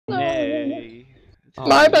Oh.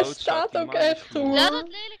 Maar hij Klootzak, bestaat die ook man is echt gewoon- hoor. Laat het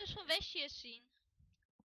lelijk eens van Westje eens zien.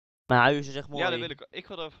 Mijn huis is echt mooi. Ja, dat wil ik. Ik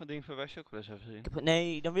wil dat ding van Westje ook wel eens even zien.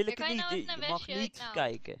 Nee, dan wil Ja, ik kan het je niet. nou even Je naar mag Westje? niet Nou.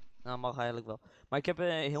 kijken. Nou, mag eigenlijk wel. Maar ik heb een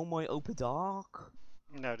heel mooi open dak.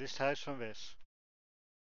 Nou, dit is het huis van Wes.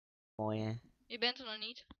 Mooi hè. Je bent er nog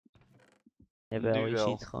niet. Jawel, Nu je wel.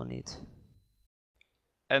 ziet het gewoon niet.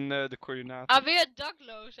 En de coördinaten. Ah, weer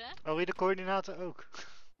dakloos, hè? Oh, weer de coördinaten ook.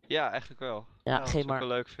 Ja, eigenlijk wel. Ja, Oh, geef Dat zou ik maar. wel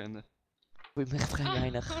leuk vinden. Boeit me echt vrij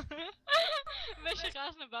weinig. Westje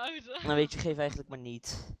gaat naar buiten. Nou weet je, geef eigenlijk maar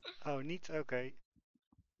niet. Oh, niet? Oké.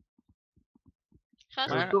 Ga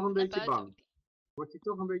Maar- eens toch een naar beetje buiten. bang. Wordt hij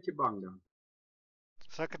toch een beetje bang dan?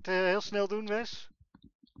 Zal ik het heel snel doen, Wes?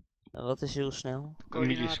 Nou, wat is heel snel? Een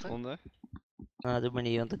Coördinaten? milliseconde. Nou, doe maar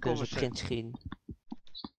niet, want dan kunnen ze Kom eens, printscreen.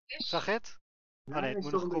 Zag je het? Ja, Oh nee, hij het is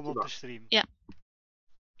moet toch nog een komen beetje op de stream.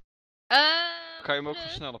 Kan je hem ook Fleur,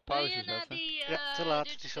 voor snelle wil je pauzes naar zetten? die Ja, te laat,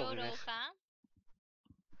 het Dutch is alweer Dodo weg. gaan?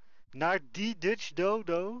 Naar die Dutch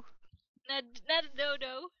Dodo. Naar de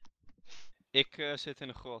dodo. Ik zit in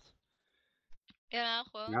een grot. Ja, nou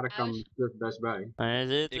gewoon. Ja, daar kan huis. Stuf best bij. Hij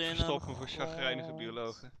zit Ik in verstop een me voor chagrijnige grot.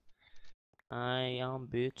 biologen. Hij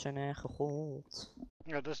aanbutten en gegooid.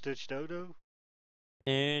 Ja, dat is Dutch Dodo.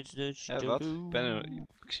 It's the Ja, wat?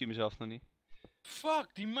 Ik zie mezelf nog niet.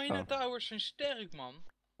 Fuck, die Minotowers zijn sterk, man.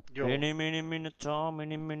 Yo. Mini, mini, minotaur,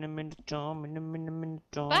 mini, mini, minotaur, mini, mini,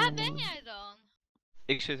 minotaur, Waar mini, ben jij dan?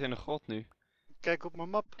 Ik zit in een grot nu. Kijk op mijn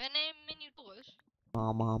map. Ben je een mini-Boris?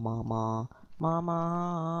 Mama, mama,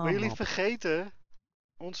 mama. Maar jullie vergeten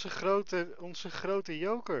onze grote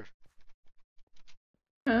joker.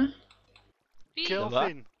 Huh? Wie?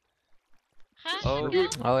 Kelvin. Ga eens Oh. naar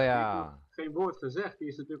Kel. Oh ja. Geen woord gezegd, die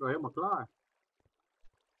is natuurlijk al helemaal klaar.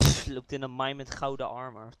 Loopt in een mine met gouden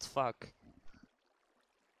armor. What the fuck?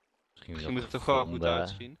 Misschien moet het er toch wel goed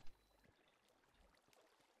uitzien.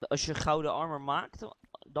 Als je gouden armor maakt,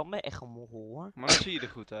 dan ben je echt een mogol hoor. Maar dan zie je er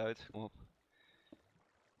goed uit. Kom op.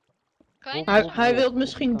 Kan je Hij wil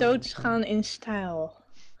misschien doodgaan in stijl.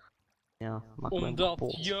 Ja, maak me Omdat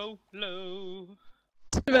kapot. YOLO.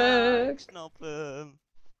 Ik Leuk. snap hem.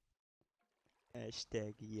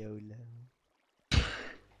 Hashtag YOLO.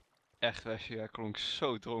 Echt, Westje, jij klonk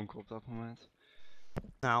zo dronken op dat moment.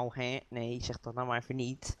 Nou, hè? Nee, zeg dat nou maar even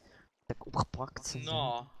niet. Heb ik opgepakt.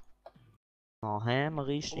 Nou, Nou, hè,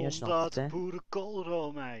 Maurice? Jij snapt het, hè? Omdat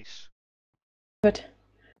boerenkoolroomijs. Wat?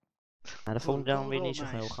 Nou, dat vond ik dan weer niet zo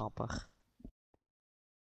heel Boerenkoolroomijs. grappig.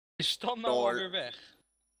 is Stan nou Door. alweer weg?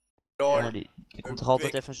 Door. Maar die komt toch Een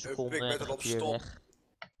altijd big- even een een seconde big en met dan een gaat hij weer opstop. weg.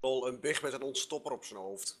 Lol, een big met een ontstopper op zijn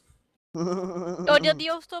hoofd. Oh,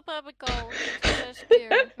 die opstopper heb ik al. 6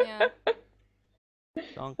 keer. Ja.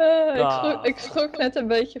 Dank. Ik schrok net een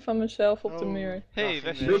beetje van mezelf op de Oh. muur. Hey, Dag,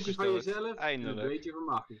 Westje Een is beetje dus van dood. jezelf en een Eindelijk. beetje van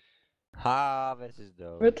Maggie. Ha, Wes is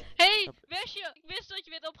dood. Wat? Hey, Westje, ik wist dat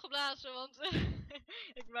je werd opgeblazen, want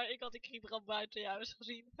ik had die creeper al buiten je huis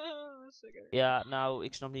gezien. Sukker. Ja, nou,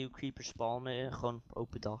 ik snap niet hoe creepers spawnen. Gewoon op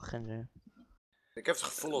open dag en zo. Ik heb het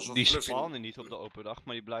gevoel alsof Die Fluffy... spawnen niet op de open dag,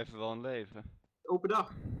 maar die blijven wel in leven. Open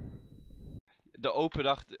dag. De open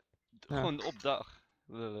dag, Ja. gewoon op dag.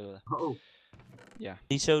 Oh,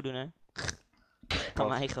 Niet zo doen, hè? Van Wat?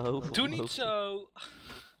 mijn eigen hoofd. Doe niet zo.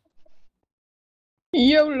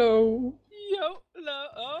 YOLO. YOLO.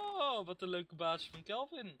 Oh, wat een leuke baas van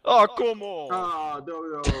Kelvin. Oh, kom op! ah,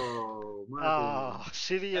 Dodo. Ah,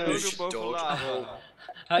 serieus. Dodo boven lava.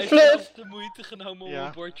 Hij heeft Fluff. zelfs de moeite genomen om Ja.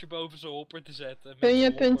 een bordje boven zijn hopper te zetten. met Kun je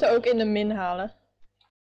zijn punten hopper. ook in de min halen?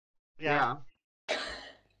 Ja.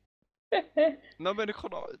 Nou ben ik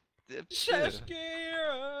gewoon al... 6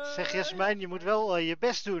 keer. Zeg Jasmijn, je moet wel je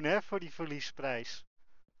best doen hè, voor die verliesprijs.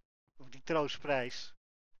 Of die troostprijs.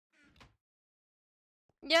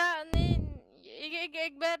 Ja, nee.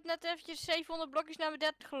 Ik ben net eventjes 700 blokjes naar mijn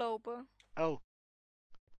 30 gelopen. Oh,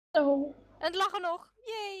 Oh. En het lag er nog.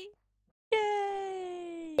 Yay.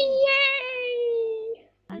 Yay! Yay!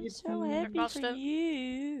 I'm so happy Gasten. for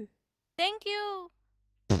you. Thank you.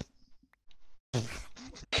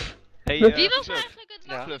 Hey, Wie was Fluff, eigenlijk het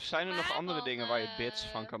Ja. Fluff, zijn er nog maar andere van, dingen waar je bits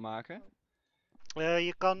van kan maken?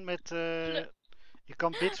 je kan met... je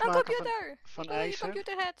kan bits Een maken computer. van Je ijzer.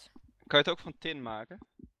 computerhead. Kan je het ook van tin maken?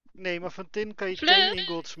 Nee, maar van tin kan je Fluff.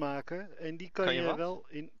 T-ingots maken. En die kan, Kan je je wat? wel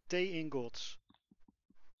in T-ingots.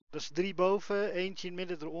 Dat is 3 boven, eentje in het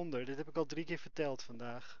midden eronder. Dit heb ik al 3 keer verteld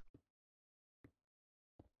vandaag.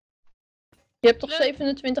 Je hebt toch Leuk.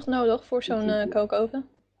 27 nodig voor zo'n kookoven?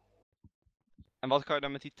 En wat kan je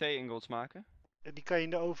dan met die T-ingots maken? En die kan je in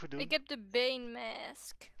de oven doen. Ik heb de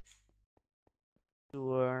beenmask.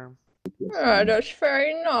 Door. Ja, dat is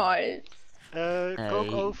very nice. Nee.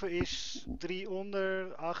 Kookoven is 3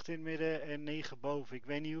 onder, 8 in het midden en 9 boven. Ik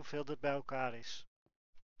weet niet hoeveel dat bij elkaar is.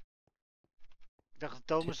 dacht dat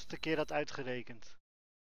Thomas het een keer had uitgerekend.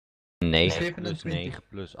 9 plus 27. 9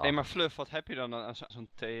 plus 8. Hé, maar Fluff, wat heb je dan aan zo'n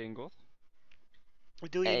thee-ingot?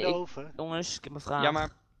 Wat doe je in de oven? Jongens, ik heb een vraag. Ja,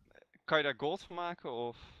 maar kan je daar gold van maken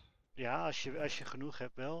of... Ja, als je genoeg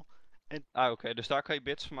hebt wel. Ah, oké, dus daar kan je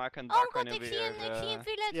bits van maken en daar kan je ik zie weer... een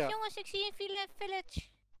village, ja. jongens, ik zie een village.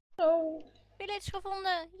 Oh. Village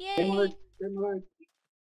gevonden, Helemaal yay! uit, helemaal uit.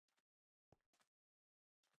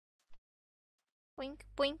 Poink,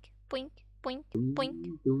 poink, poink, poink, poink.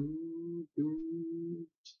 Doem, doem, doem.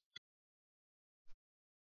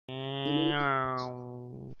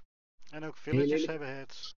 En ook villagers hebben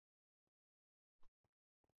het.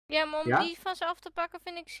 Ja, maar om Ja? die van ze af te pakken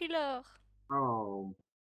vind ik zielig. Oh.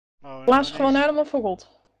 Oh, en Laat ze gewoon ineens- helemaal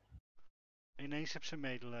verrot. Ineens heb ze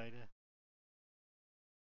medelijden.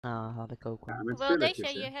 Nou, had ik ook wel. Ja, met Hoewel, deze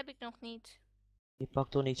spulletjes, hè. hier heb ik nog niet. Je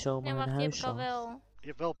pakt toch niet zomaar Nee, een wacht, die heb huis ik al af? wel. Je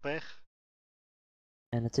hebt wel pech.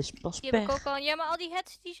 En het is pas Die heb ik pech. ook al. Ja, maar al die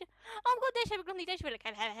heads die ze... Oh mijn god, deze heb ik nog niet. Deze wil ik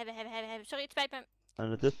hebben. Sorry, het spijt me. En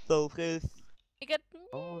het is zo fris. Ik heb...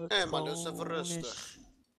 Oh, het Maar dus even gewoon rustig. is-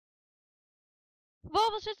 Wow,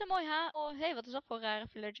 wat is dit een mooi Oh, hé, wat is dat voor een rare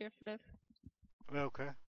villager, Fluff?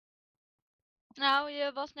 Welke? Nou,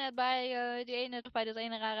 je was net bij die ene, toch bij dat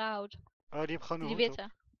ene rare hout. Oh, die heb gewoon een Die hoed op.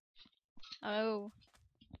 witte. Oh.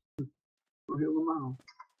 Oh, heel normaal.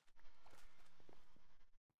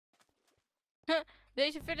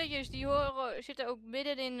 Deze villagers die zitten ook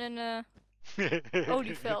midden in een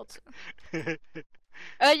olieveld.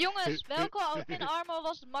 Jongens, welke in armor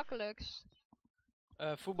was het makkelijkst?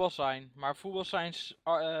 Voetbal zijn. Maar voetbal zijn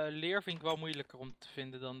leer vind ik wel moeilijker om te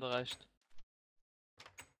vinden dan de rest.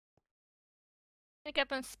 Ik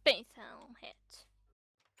heb een speciaal head.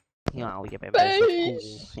 Nou, je bent best wel cool.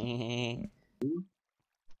 Space.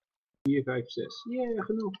 4, 5, 6. Ja,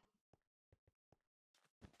 genoeg.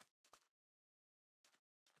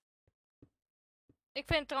 Ik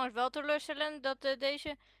vind het trouwens wel teleurstellend dat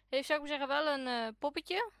deze heeft, zou ik maar zeggen, wel een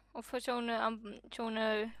poppetje. Of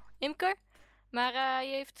zo'n imker. Maar hij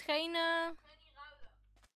heeft geen...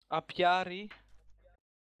 Apiari.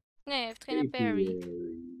 Nee, hij heeft geen apiary.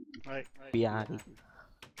 Nee. Piari.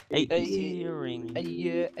 Hey, Hey, tearing.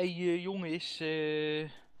 Hey, jongens.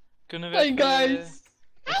 Kunnen we Hey, even... guys.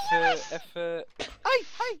 Even...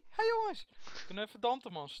 Hey jongens. Kunnen we even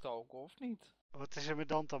Danteman stalken, of niet? Wat is er met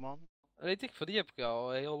Danta, man? Weet ik veel, die heb ik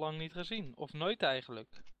al heel lang niet gezien. Of nooit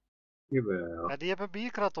eigenlijk. Jawel. Ja, die heeft een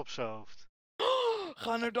bierkrat op zijn hoofd.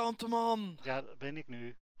 Ga naar Danteman! Ja, dat ben ik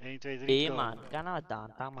nu. 1, 2, 3, Hé go. man, ga nou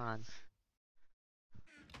dan, come on.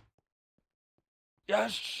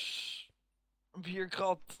 Yes! Een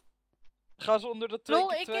bierkrat. Ga ze onder dat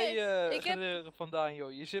Lol, 2x2 ik heb- gebeuren vandaan,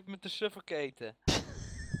 joh. Je zit met de suffocaten.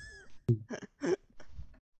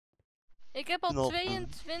 Ik heb al Knop.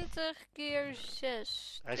 22 keer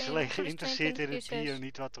 6. Hij is alleen geïnteresseerd in het bier,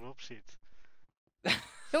 niet wat erop zit.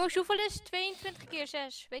 Jongens, hoeveel is 22 keer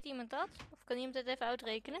 6? Weet iemand dat? Of kan iemand het even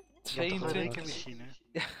uitrekenen? Je hebt toch een 22. rekenmachine?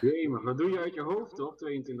 Jee, maar wat doe je uit je hoofd toch?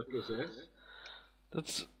 22 keer 6.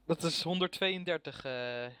 Dat is 132,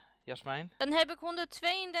 Jasmijn. Dan heb ik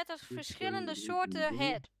 132 verschillende soorten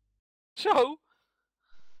head. Zo!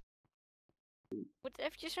 Moet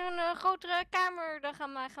eventjes een grotere kamer dan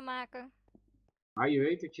gaan maken. Maar je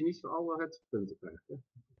weet dat je niet voor alle het punten krijgt, hè?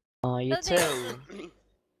 Oh, je Dat denk zo.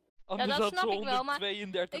 Anders dat had ze snap ik wel, maar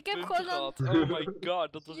 132 ik heb punten gewoon gehad. een- Oh my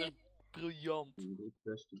god, dat was echt briljant.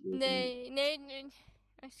 Nee.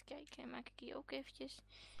 Eens kijken, maak ik hier ook eventjes.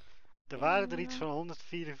 Er waren er iets van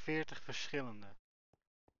 144 verschillende.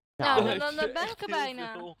 Nou, Dat dan heeft ben echt ik er heel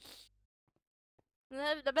bijna. veel.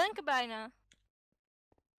 Dan ben ik er bijna.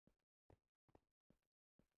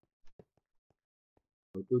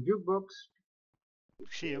 Auto jukebox.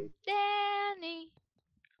 Ik zie hem. Danny.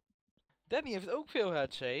 Danny heeft ook veel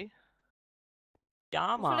heads, hé.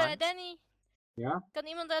 Ja Hoeveel, man. Danny? Ja? Kan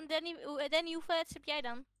iemand aan Danny, hoeveel heads heb jij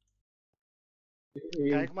dan? 1,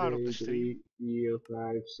 Kijk maar op de 2, stream. 3, 4,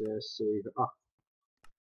 5, 6, 7, 8.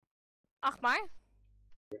 8 maar.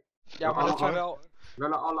 Ja, maar dat zijn wel...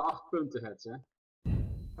 Wel alle 8 punten het, hè?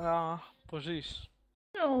 Ja, precies.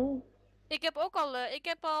 Oh. Ik heb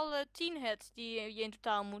al 10 heads die je in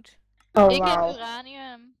totaal moet. Oh, Ik heb wauw.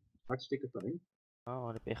 uranium. Hartstikke fijn. Oh,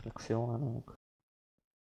 daar heb je eigenlijk veel aan ook.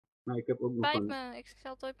 Maar ik heb ook nog Spijt een me, ik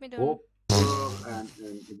zal het ooit meer doen. hopper en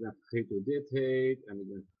ik ben vergeten hoe dit heet en ik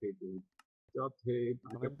ben vergeten hoe dat heet.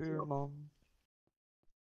 Maar ik Mijn heb het wel. buurman.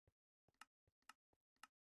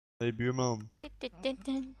 Hey buurman.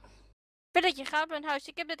 Pilletje, ga op mijn huis.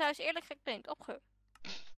 Ik heb dit huis eerlijk geclaimd. Opge.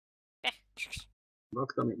 Weg.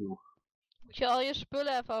 Wat kan ik nog? Moet je al je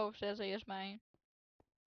spullen even overzetten, Jasmijn.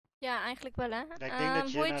 Ja, eigenlijk wel hè. Ja, ik denk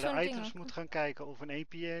dat je hoe heet naar zo'n de ding items ook? moet gaan kijken of een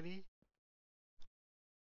apiary.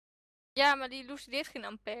 Ja, maar die Loes die heeft geen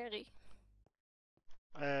ampère.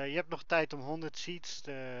 Je hebt nog tijd om 100 seeds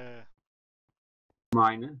te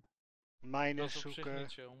Minen. minen, Dat is op zich zoeken.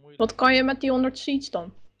 niet zo moeilijk. Wat kan je met die 100 seeds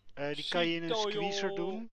dan? Die kan je in een Zito, squeezer joh.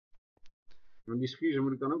 doen. En die squeezer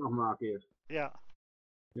moet ik dan ook nog maken eerst. Ja,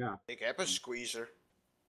 Ja. Ik heb een squeezer.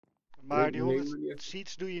 maar die Nee, 100 maar die heeft-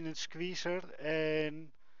 seeds doe je in een squeezer.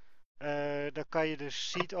 En daar kan je dus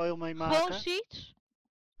seed oil mee Gewoon maken. seeds?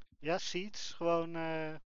 Ja, seeds. Gewoon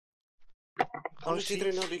Waarom zit er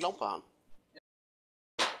seeds. nou die lamp aan?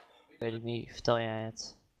 Weet ik niet, vertel jij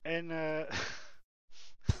het. En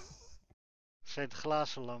zijn het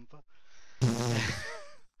glazen lampen.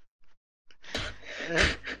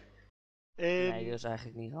 Nee, dat is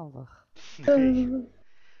eigenlijk niet handig. Nee.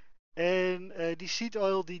 En die seed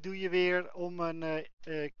oil die doe je weer om een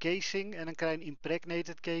casing en dan krijg je een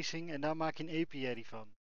impregnated casing en daar maak je een apiary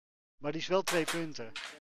van. Maar die is wel 2 punten.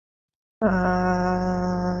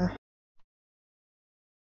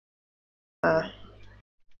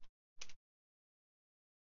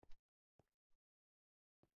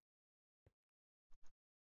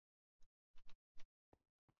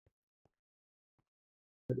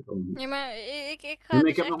 Weet ik ook niet. Ja, maar ik ga Nee, maar dus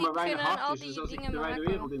ik heb echt nog niet maar weinig beginnen aan al hartjes, dus die als ik dingen de wijde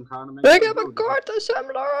maken. wereld inga, dan ben ik Ik heb dood. een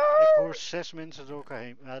kaartenassembler! Ik hoor 6 mensen door elkaar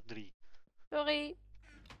heen. 3. Sorry.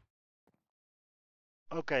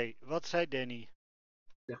 Oké, wat zei Danny?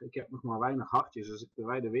 Zeg, ik heb nog maar weinig hartjes, dus als ik de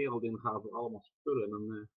wijde wereld inga voor allemaal spullen, dan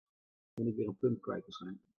ben ik weer een punt kwijt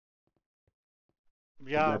waarschijnlijk. Ik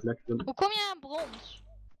Ja, blijf lekker een... Hoe kom je aan brons?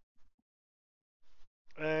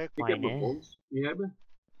 Ik heb Mijnen. nog ons. Die hebben?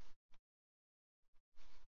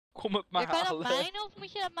 Kom het maar Ja, kan je dat halen. mijnen of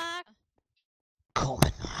moet je dat maken? Kom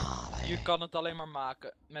het maar halen. Je kan het alleen maar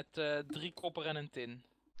maken. Met 3 kopper en een tin.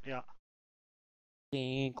 ja.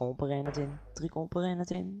 3 komper en het in. 3 komper en het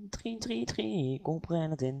in. 3 komper en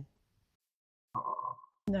het in.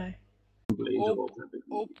 Nee. Een blazerrot heb ik.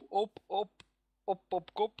 Op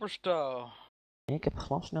koppersto. Ik heb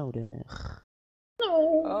glas nodig.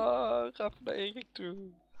 Oh. Ga even naar Erik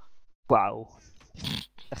toe. Wauw.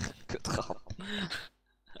 Echt kut grap.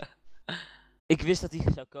 Ik wist dat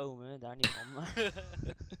hij zou komen, daar niet van. Maar...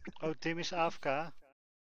 Oh, Tim is AFK.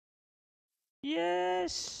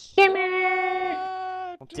 Yes!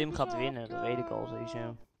 Want Tim gaat winnen, dat weet ik al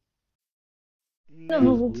sowieso. Nee,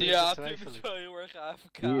 No. dat Ja, betwijfel Tim is ik. wel heel erg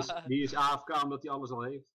AFK. Die is AFK omdat hij alles al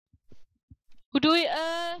heeft. Hoe doe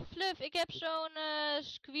je, Fluff, ik heb zo'n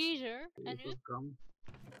squeezer. En nu? Dat kan.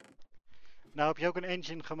 Nou, heb je ook een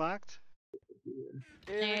engine gemaakt?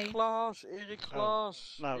 Erik Glas, Erik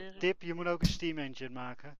Glas. Nou, Erik- tip, je moet ook een steam engine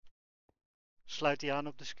maken. Sluit die aan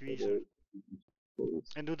op de squeezer.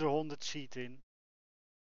 En doe er 100 seed in.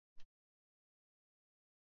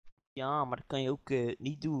 Ja, maar dat kan je ook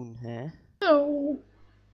niet doen, hè? No.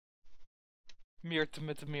 Meerte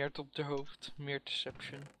met de meert op de hoofd.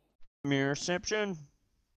 Meerteception. Meerception.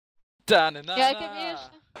 Tanana. Ja, ik heb eerst...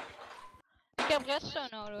 Ik heb redstone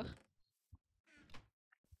nodig.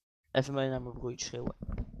 Even mee naar mijn broertje schreeuwen.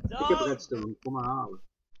 Ik heb redstone, kom maar halen.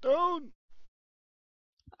 Toon!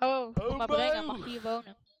 Oh, kom maar brengen, mag hier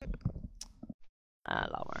wonen. Ah,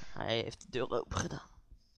 laat maar. Hij heeft de deur open gedaan.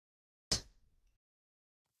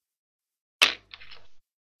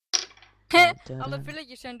 Alle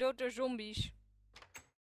villages zijn dood door zombies.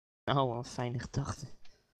 Oh, wat een fijne gedachte.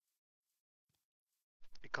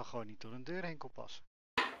 Ik kan gewoon niet door een deur heen passen.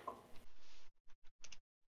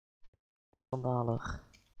 Schandalig.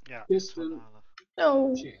 Ja, dat Is is een- schandalig.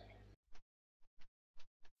 No.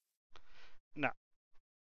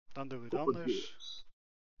 Dan doen we het anders.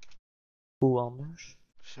 Hoe anders?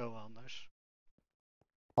 Zo anders.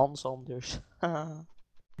 Hans anders. Haha.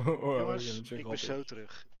 Jongens, ik ben zo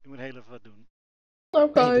terug. Ik moet heel even wat doen.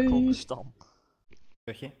 Oké. Nee, de klokkenstam.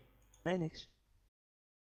 Zeg je? Nee, niks.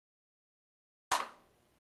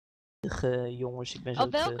 Jongens, ik ben zo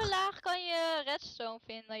Op welke terug. laag kan je redstone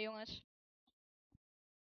vinden, jongens?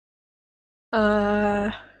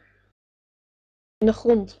 In de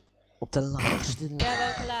grond. Op de laagste Ja, laag.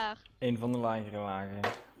 welke laag? Een van de lagere lagen.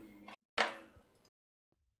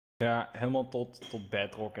 Ja, helemaal tot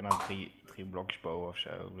bedrock en dan drie blokjes boven of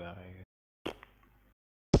zo. Daar.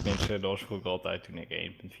 Tenminste, dat was vroeger altijd toen ik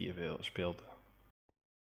 1.4 speelde.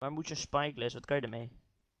 Maar moet je een spyglass, wat kan je ermee?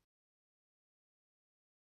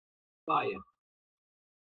 Paaien.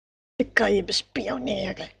 Ik kan je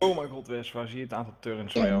bespioneren. Oh mijn god, Wes, waar zie je het aantal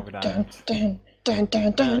turns waar je al gedaan hebt?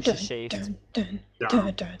 Als je saved. Da,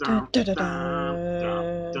 da, da, da, da, da,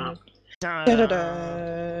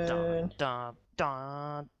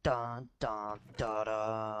 da, da.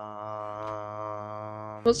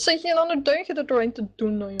 Wat zit je dan een deuntje er doorheen te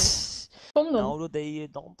doen dan, joh? Kom dan. Nou, dat deed je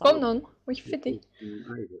dan. Kom dan. Word je fitty.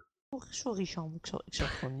 Sorry, Sean. Ik zal het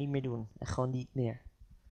gewoon niet meer doen. En gewoon niet meer.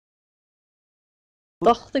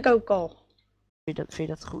 Dacht ik ook al. Vind je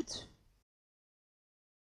dat goed?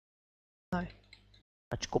 Nee.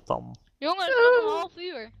 Uit je kop dan. Jongens, nog een half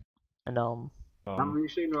uur. En dan... Gaan we nu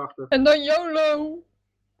zenuwachtig? En dan YOLO!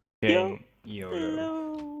 King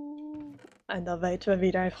YOLO. En dan weten we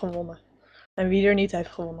wie er heeft gewonnen. En wie er niet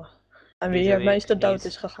heeft gewonnen. En wie Wie er er het meeste niet. dood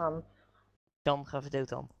is gegaan. Dan ga even dood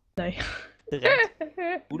dan. Nee. Terecht.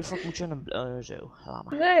 Hoe de fuck moet je een... zo, laat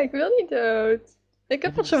maar. Nee, ik wil niet dood. Ik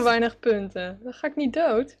heb nog zo weinig punten. Dan ga ik niet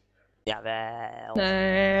dood. Jawel.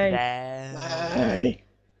 Nee. Wel. Nee.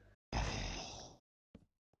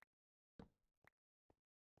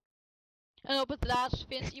 En op het laatst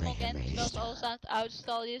vindt iemand Candice dat alles aan het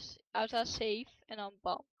uitstal is. Uit haar safe. En dan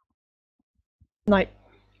bam. Nee.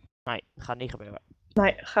 Nee, gaat niet gebeuren.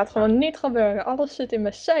 Nee, gaat gewoon niet gebeuren. Alles zit in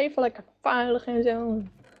mijn safe, lekker veilig en zo.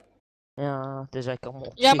 Ja, dus hij kan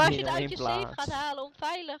op Ja, maar als je in het uit één je safe plaats. gaat halen om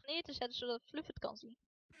veilig neer te zetten zodat Fluff het kan zien.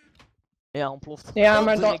 Ja, ontploft. Ja,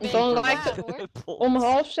 maar Dat dan is lijkt waar, het... hoor. Om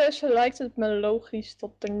 5:30 lijkt het me logisch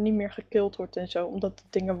dat er niet meer gekild wordt en zo. Omdat de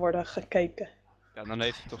dingen worden gekeken. Ja, dan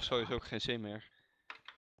heeft het toch sowieso ook geen zin meer.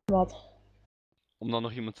 Wat? Om dan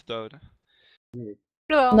nog iemand te doden.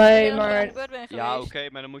 Jawel, Nee, ik ben er maar- bij de beurt ben Ja, geweest. oké,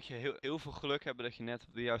 maar dan moet je heel veel geluk hebben dat je net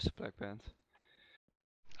op de juiste plek bent.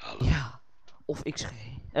 Ja. Of XG.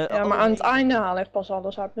 Ja, maar aan het einde haal ik pas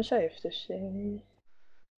alles uit mijn safe. Dus...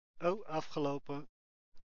 Oh, afgelopen.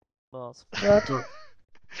 Wat? Wat?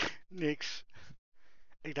 Niks.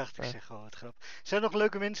 Ik dacht, ik zeg gewoon wat grap. Zijn er nog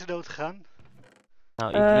leuke mensen dood gegaan? Nou,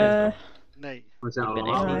 ik niet. Nee. We zijn Ik ben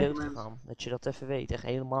allemaal echt niet Nee. dood mensen. gegaan. Dat je dat even weet. Echt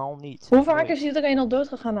helemaal niet. Hoe vaak Nooit. is iedereen al dood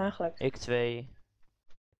gegaan eigenlijk? Ik 2.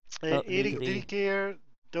 Oh, nu Erik 3. 3 keer,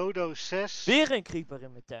 Dodo 6, Weer een creeper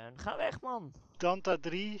in mijn tuin. Ga weg, man. Danta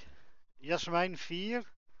 3, Jasmijn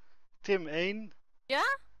 4, Tim 1,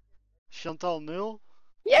 Ja? Chantal 0,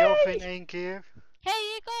 Yay! Kelvin 1 keer,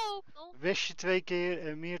 Hey, ik ook! Oh. Wesje 2 keer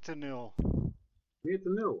en Meerte 0. Meer te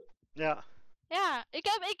 0. Ja, Ja,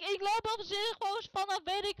 ik loop op zich gewoon vanaf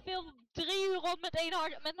weet ik veel 3 uur rond met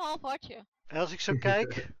een half hartje. en als ik zo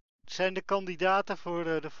kijk, zijn de kandidaten voor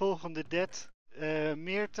de volgende dead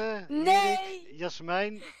Meerte, Nee! Erik,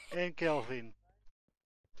 Jasmijn en Kelvin.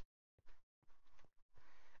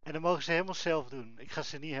 En dan mogen ze helemaal zelf doen. Ik ga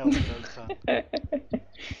ze niet helpen doodgaan. Nou,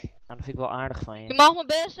 dat vind ik wel aardig van Je je. mag me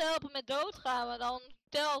best helpen met doodgaan, maar dan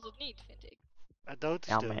telt het niet, vind ik. Maar dood is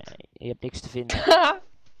Ja, dood. maar je hebt niks te vinden.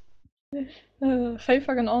 Geef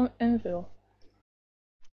haar een invul.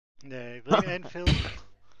 Nee, wil je een film?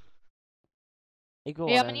 Ik wil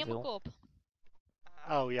Ja, wel maar niet op Anvil. mijn kop.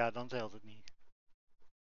 Oh ja, dan telt het niet.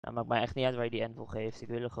 Nou, maakt mij echt niet uit waar je die Anvil geeft. Ik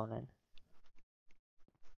wil er gewoon een.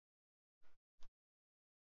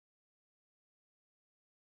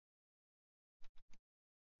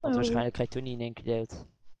 Want Oh. waarschijnlijk ga je toen niet in één keer dood.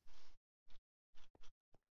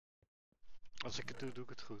 Als ik het doe, doe ik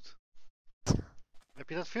het goed. Heb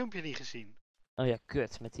je dat filmpje niet gezien? Oh ja,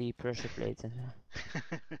 kut. Met die pressure plate en zo.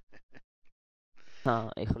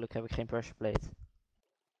 Nou, gelukkig heb ik geen pressure plate.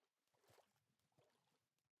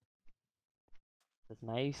 Dat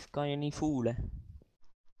mij kan je niet voelen.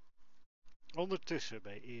 Ondertussen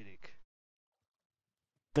bij Erik.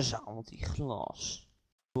 Verzamelt die glas.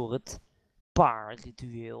 Voor het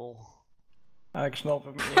paarritueel. Ah, ik snap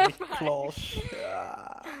hem niet. Klas.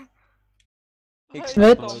 Ja. Ik Wat?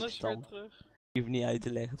 snap hem Stan ook, is weer Stan. terug. Je hoeft niet uit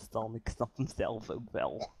te leggen, Stan. Ik snap hem zelf ook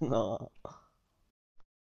wel.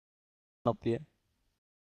 Snap je?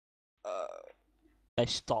 Bij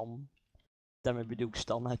Stan. Daarmee bedoel ik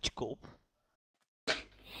Stan uit je kop.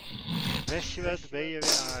 Wesje, wat ben je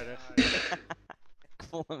weer aardig. Ik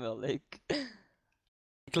vond hem wel leuk.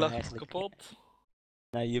 Ik lach eigenlijk- kapot.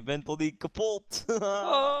 Nou, je bent al niet kapot.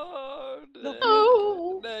 Oh, nee.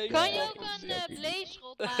 Oh. Nee, Kan ik je snap ook het een niet.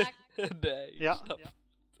 blazeschot maken? Nee, Ja. snap het.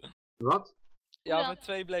 Wat? Ja, Hoe dan? met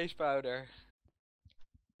 2 blaze powder.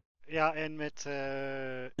 Ja, en met...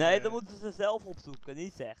 Nee, dan moeten ze zelf opzoeken,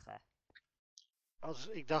 niet zeggen.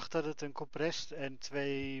 Ik dacht dat het een compressed en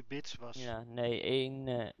 2 bits was. Ja, nee, 1.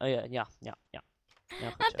 Oh ja, ja, ja, ja. Ja,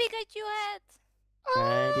 goed Een zo. Pikachu head!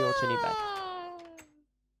 Nee, die hoort er niet bij.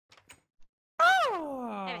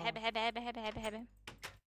 Hebben.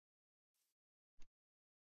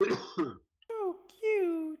 So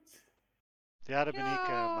cute. Ja, dat ben ik,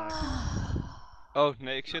 maar... Oh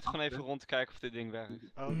nee, ik zit gewoon even rond te kijken of dit ding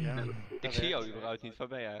werkt. Oh ja. Ik zie jou überhaupt niet, waar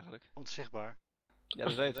ben je eigenlijk? Onzichtbaar. Ja,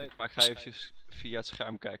 dat weet ik, maar ik ga eventjes via het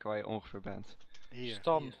scherm kijken waar je ongeveer bent. Hier.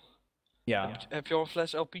 Stan. Ja. Heb je al een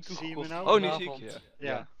fles LP Zie je me toegekocht? nou? Oh, nu zie ik vanavond? je.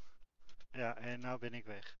 Ja. Ja, en nou ben ik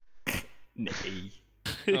weg. Nee.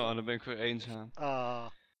 Oh, dan ben ik weer eenzaam. Ah.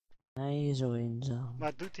 Hij is zo eenzaam.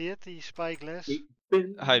 Maar doet hij het, die spyglass?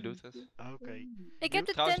 Hij doet het. Oké. Ik heb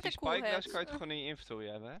de Trouwens, die tentacool spyglass head. kan je toch gewoon in je inventory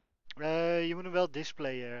hebben, hè? Je moet hem wel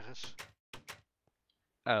displayen ergens.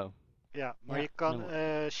 Oh. Ja, maar Ja, je kan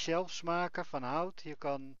noem shelves maken van hout. Je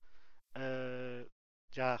kan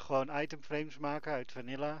ja, gewoon itemframes maken uit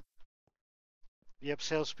vanilla. Je hebt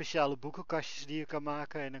zelfs speciale boekenkastjes die je kan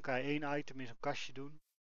maken. En dan kan je één item in zo'n kastje doen.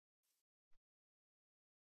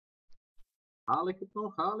 Haal ik het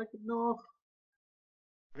nog? Haal ik het nog?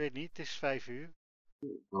 Weet niet, het is 5 uur.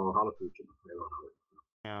 Oh, een half uurtje nog. Ja, wel een half uur.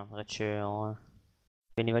 Ja, red je al.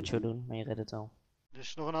 Ik weet niet wat je wil doen, maar je redt het al.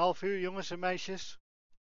 Dus nog een half uur, jongens en meisjes.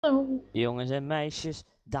 Oh. Jongens en meisjes,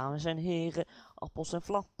 dames en heren, appels en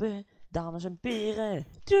flappen, dames en peren.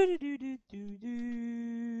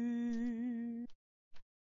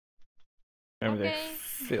 We hebben Oké. echt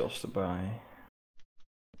veel erbij.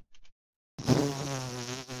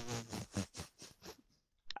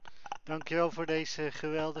 Dankjewel voor deze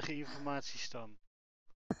geweldige informatie, Stan.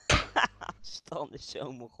 Stan is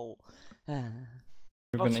zo mogol.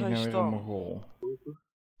 Nu Wat ben ik zei nou weer Stan? een mogol.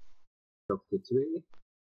 Chapter 2.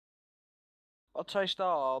 Wat zei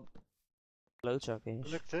Stan? Klootzak is.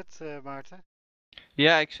 Lukt het, Maarten?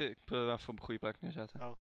 Ja, ik probeer hem voor een goede plek neerzetten.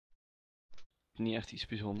 Oh. Niet echt iets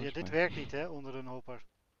bijzonders. Ja, dit maar- werkt niet, hè, onder een hopper.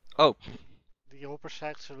 Oh. Die hopper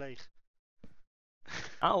zuigt zo leeg.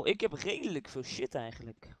 Oh, ik heb redelijk veel shit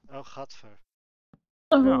eigenlijk. Oh, gadver.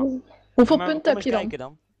 Oh. Nou, Hoeveel maar punten kom heb je eens dan? kijken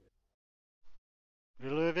dan.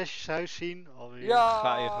 Willen we Westjeshuis zien? Alweer. Ja!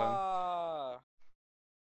 Ga je gang.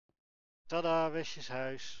 Tada,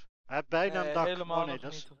 Westjeshuis. Hij heeft bijna een Nee, dak. helemaal Oh nee, nog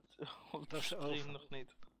dat is... niet. Op dat is de stream over. nog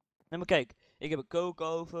niet. Nee, maar kijk. Ik heb een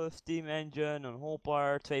kookoven, steam engine, een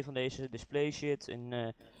hopper, 2 van deze display shit,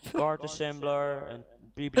 een card assembler, een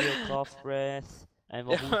bibliocraft breath en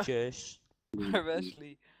wat Ja. hoedjes. Maar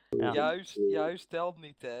Wesley, Ja. juist telt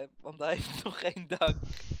niet hè, want hij heeft nog geen dak.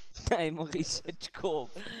 Nee, Maurice, het je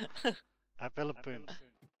kop. Hij heeft wel een punt.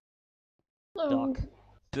 Oh. Dak.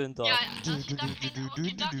 Punt dak. Ja, als je dak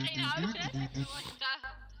geen huis hebt, dan word je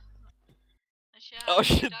daar. Als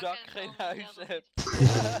je dak dak hebt, geen dan huis telt het hebt.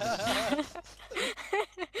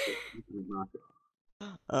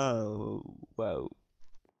 Oh, wow.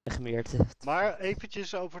 Gemeerd. Maar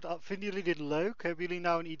eventjes over het... Vinden jullie dit leuk? Hebben jullie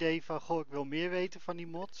nou een idee van... Goh, ik wil meer weten van die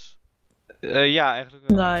mods? Ja, eigenlijk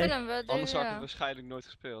wel. Nee. Vinden we Anders zou ik ja. het waarschijnlijk nooit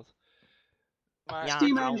gespeeld. Maar Ja,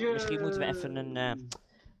 Steam nou, Engine! misschien moeten we even een,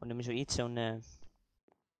 hoe noem je zoiets, zo'n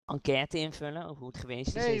enquête invullen over hoe het geweest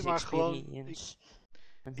is, Nee, deze maar gewoon, experience.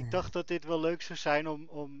 Ik dacht dat dit wel leuk zou zijn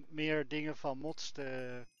om meer dingen van mods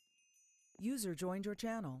te... User joined your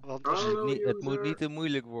channel. Want Hallo, Het moet user. niet te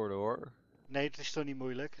moeilijk worden hoor. nee, het is toch niet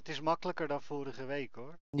moeilijk. Het is makkelijker dan vorige week,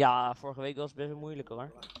 hoor. Ja, vorige week was het best wel moeilijk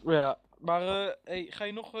hoor. ja, maar hey, ga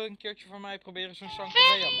je nog een keertje voor mij proberen zo'n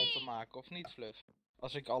Sankorea mod te maken, of niet Fluff?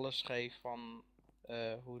 Als ik alles geef van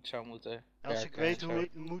hoe het zou moeten Als ik werken weet en hoe zo.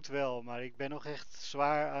 het moet wel, maar ik ben nog echt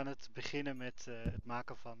zwaar aan het beginnen met het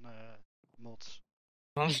maken van mods.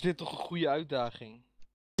 Dan is dit toch een goede uitdaging.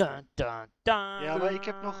 Dun, dun, dun. Ja,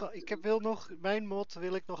 maar mijn mod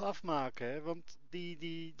wil ik nog afmaken, hè? Want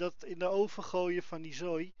dat in de oven gooien van die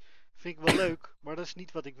zooi vind ik wel leuk, maar dat is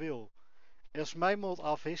niet wat ik wil. En als mijn mod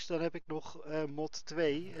af is, dan heb ik nog mod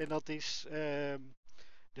 2 en dat is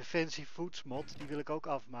de Fancy Foods mod, die wil ik ook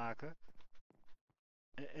afmaken.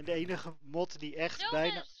 En de enige mod die echt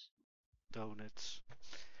bijna... Donuts.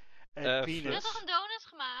 En Fluff. Je hebt peanuts. toch een donut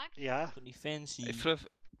gemaakt? Ja, Van die fancy. Hey,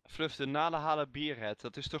 Fluff, de Nalahala bierhead,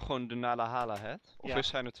 dat is toch gewoon de Nalahala head? Of Ja.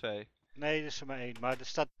 zijn er twee? nee, er is er maar één. Maar er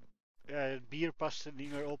staat... het bier paste er niet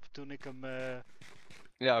meer op toen ik hem...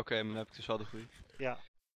 Ja, oké, maar dan heb ik dus wel de goede. ja.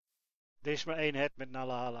 Er is maar één head met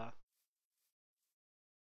Nalahala.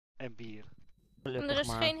 En bier. Maar Gelukkig er is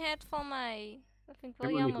maar. geen head van mij. Dat vind ik wel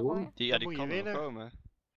Hebben we niet jammer hoor. gewonnen? Die, ja, Dan die moet je kan er wel winnen. komen.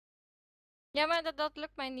 Ja, maar dat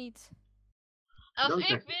lukt mij niet. Als Dan ik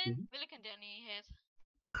krijg je- win, wil ik een Danny hit.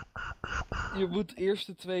 Je moet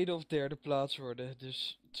eerste, tweede of derde plaats worden,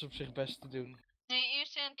 dus het is op zich best te doen. Nee,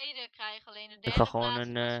 eerste en tweede krijgen alleen de ga derde gewoon plaats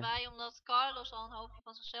een, was wij, omdat Carlos al een hoopje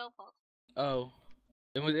van zichzelf had. Oh,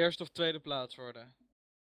 je moet eerste of tweede plaats worden.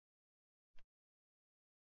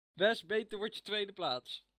 Best beter wordt je tweede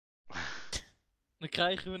plaats. Dan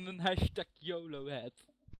krijgen we een hashtag YOLO head.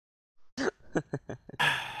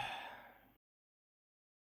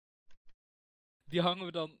 Die hangen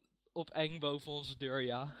we dan op eng boven onze deur,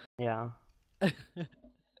 ja. Ja.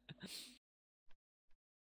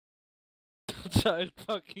 Dat zou echt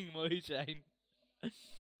fucking mooi zijn.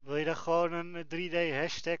 Wil je dan gewoon een 3D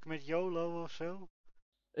hashtag met YOLO of zo?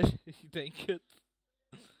 Ik denk het.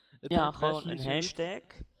 Het Ja, wordt gewoon Wesley een zoiets.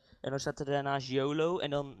 hashtag. En dan staat er daarnaast YOLO en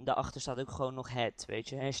dan daarachter staat ook gewoon nog het, weet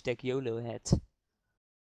je. Hashtag YOLO het.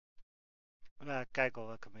 Nou, kijk al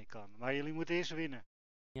wat ik ermee kan. Maar jullie moeten eerst winnen.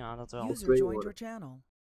 Ja, dat wel. User joined your channel.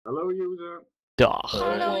 Hallo user. Dag.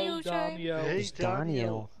 Hallo user. Daniel. Hey Dus Daniel.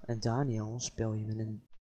 Daniel. En Daniel spel je met een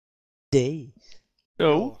D.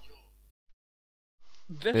 Oh.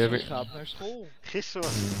 Wesley gaat naar school. Gisteren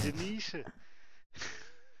was het Denise.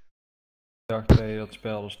 Ik dacht dat je dat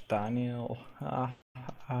spel als Daniel.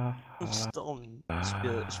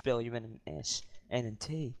 Dan spel je met een S en een T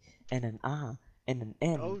en een A en een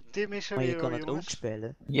N. Oh, Tim is er Maar je weer kan hoor, het ook jongens.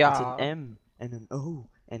 spellen Ja. met een M en een O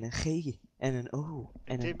en een G en een O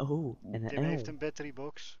en Tim- een O en Tim een heeft L. een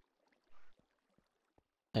batterybox.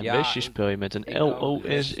 En Ja, Wesje ik- spel je met een ik wou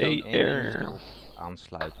LOSER.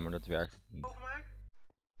 aansluiten, maar dat werkt niet.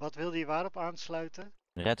 Wat wilde je waarop aansluiten?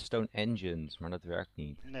 Redstone Engines, maar dat werkt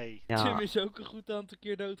niet. Nee. Ja. Tim is ook een goed aantal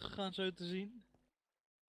keer dood gegaan, zo te zien.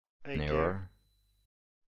 Eén Nee keer. hoor.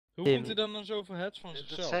 Hoe Tim. komt hij dan zoveel heads van Dat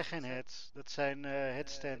zichzelf? zijn geen heads. Dat zijn Dat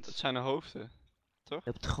headstands. zijn de hoofden. Toch?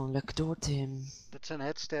 Loopt gewoon lekker door, Tim. Dat zijn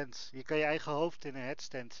headstands. Je kan je eigen hoofd in een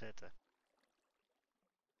headstand zetten.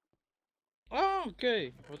 Oh,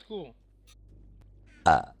 oké. Wat cool.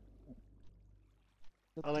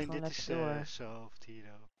 Loopt Alleen gewoon dit is lekker door. zijn hoofd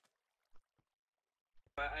hier. Oh.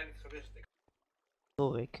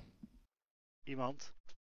 Hoor ik. Iemand?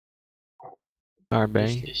 Waar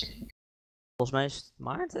ben je? Volgens mij is het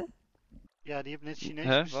Maarten. Ja, die heeft net Chinees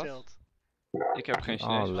Hè, wat? besteld. Ik heb geen Oh,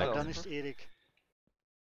 Chinees lekker. besteld. Dan is het Erik.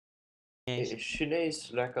 Chinees,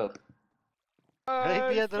 lekker. Hey,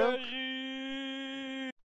 ben jij er ook?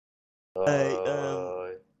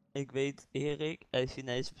 Hey, ik weet Erik heeft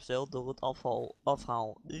Chinees besteld door het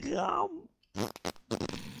afhaalraam.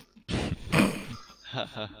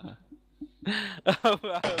 Oh,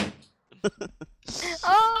 wauw.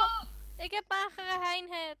 Oh, ik heb magere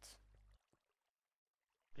heinhet.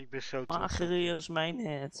 Ik ben zo trots op Magerie je. is mijn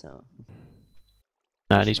het. Zo.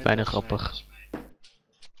 Nou, die is met bijna Westlijn. grappig. Nou,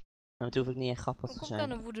 het hoeft ook niet echt grappig Hoe te komt aan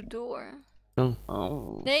zijn. de woede door?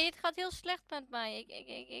 Oh. Nee, het gaat heel slecht met mij.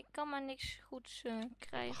 Ik kan maar niks goeds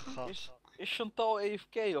krijgen. Gat. Is Chantal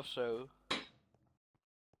EFK of zo?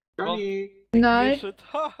 Kan Wat? niet. Nee. Is het?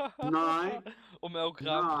 Nee. Om elk Nee.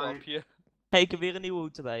 raamgrapje. Hey, ik heb weer een nieuwe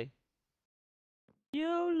hoed erbij.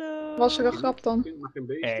 YOLO! Was er een grap dan? Kind mag geen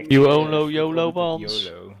beest Echt. meer. YOLO, Wans.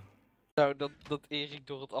 YOLO. Nou, dat Erik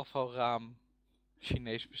door het afvalraam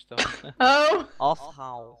Chinees bestelt. Oh.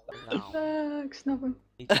 Afhaalraam. Ik snap hem.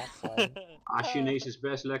 Niet afval. Ah, Chinees is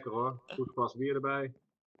best lekker hoor. Goed glas bier erbij.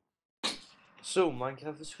 Zo,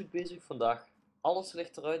 Minecraft is goed bezig vandaag. Alles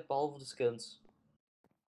ligt eruit behalve de skins.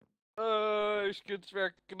 Skins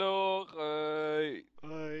werken nog. Hoi.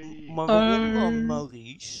 Maar waarom dan,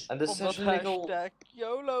 Maurice? En de Omdat session ligt al, hashtag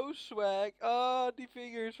YOLO swag. Ah, die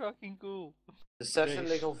vinger is fucking cool. de session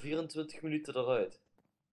ligt al 24 minuten eruit.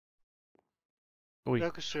 Oei.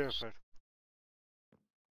 Welke server?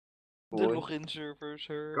 De login servers.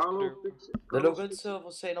 Carlo, fix it. De Carlo, login fix it.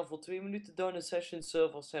 servers zijn al voor 2 minuten down, de session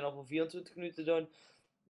servers zijn al voor 24 minuten down.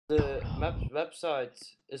 De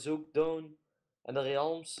website is ook down. En de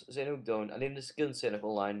realms zijn ook down. Alleen de skins zijn nog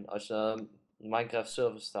online. Als je Minecraft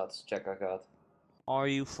server status checken gaat.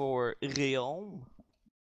 Are you for real?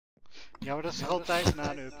 Ja, maar dat is toch altijd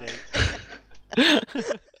na een update.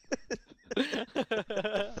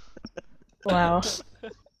 Wauw. Is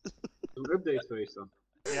er een update geweest dan?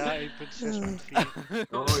 Ja, 1.6.4.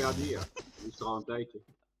 Oh ja, die ja. Die is er al een tijdje.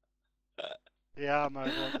 Ja, maar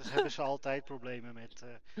daar hebben ze altijd problemen met.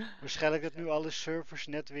 Waarschijnlijk dat nu alle servers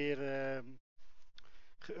net weer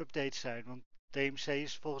geüpdate zijn. Want DMC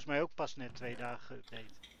is volgens mij ook pas net 2 dagen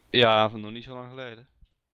geüpdate. Ja, van nog niet zo lang geleden.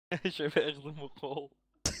 Is je echt een mogol?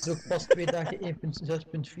 Het is ook pas 2 dagen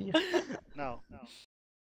 1.6.4. Nou.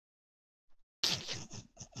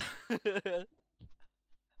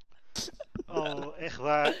 Oh, echt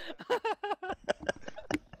waar.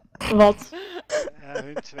 Wat? Ja,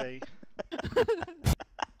 hun twee.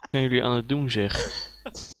 Wat zijn jullie aan het doen, zeg?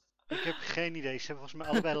 Ik heb geen idee. Ze hebben volgens mij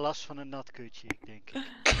allebei last van een nat kutje, ik denk ik.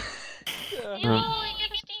 Yo, ik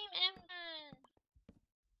heb Steam Emden.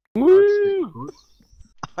 Hartstikke goed.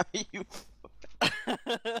 Are you...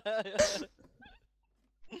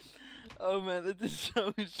 Oh man, het is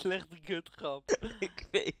zo'n slechte kutgrap. Ik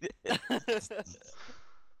weet het.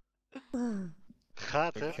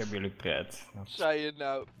 Gaat Ik het? heb jullie pret. Zei je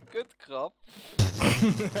nou, kutgrap?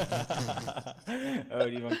 Oh,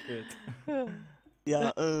 die van kut.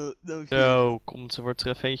 Ja, no Zo, komt, er wordt er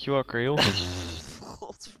even eentje wakker, joh.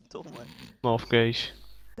 Godverdomme. Mafkees.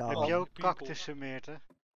 Heb je ook cactussen, Meerte?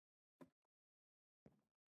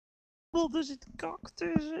 Wat is het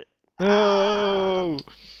cactussen? Oh.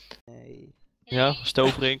 Nee. Ja, was de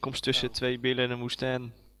overeenkomst tussen twee billen en een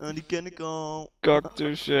moestuin. Oh, die ken ik al.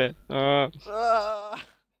 Cactussen. Oh,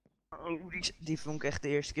 die vond ik echt de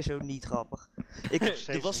eerste keer zo niet grappig.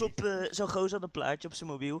 Er was op zo'n gozer had een plaatje op zijn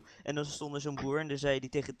mobiel. En dan stond er zo'n boer en dan zei hij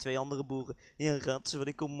tegen twee andere boeren. Ja, raad ze wat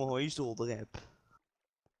ik op mijn hooizolder heb.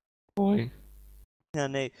 Hoi. Ja,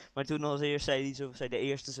 nee. Maar toen als eerst zei de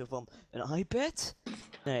eerste zo van... Een iPad?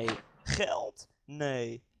 Nee. Geld?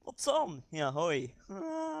 Nee. Wat dan? Ja, hoi.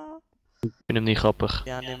 Ik vind hem niet grappig.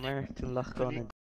 Ja, nee, maar toen lag ik gewoon in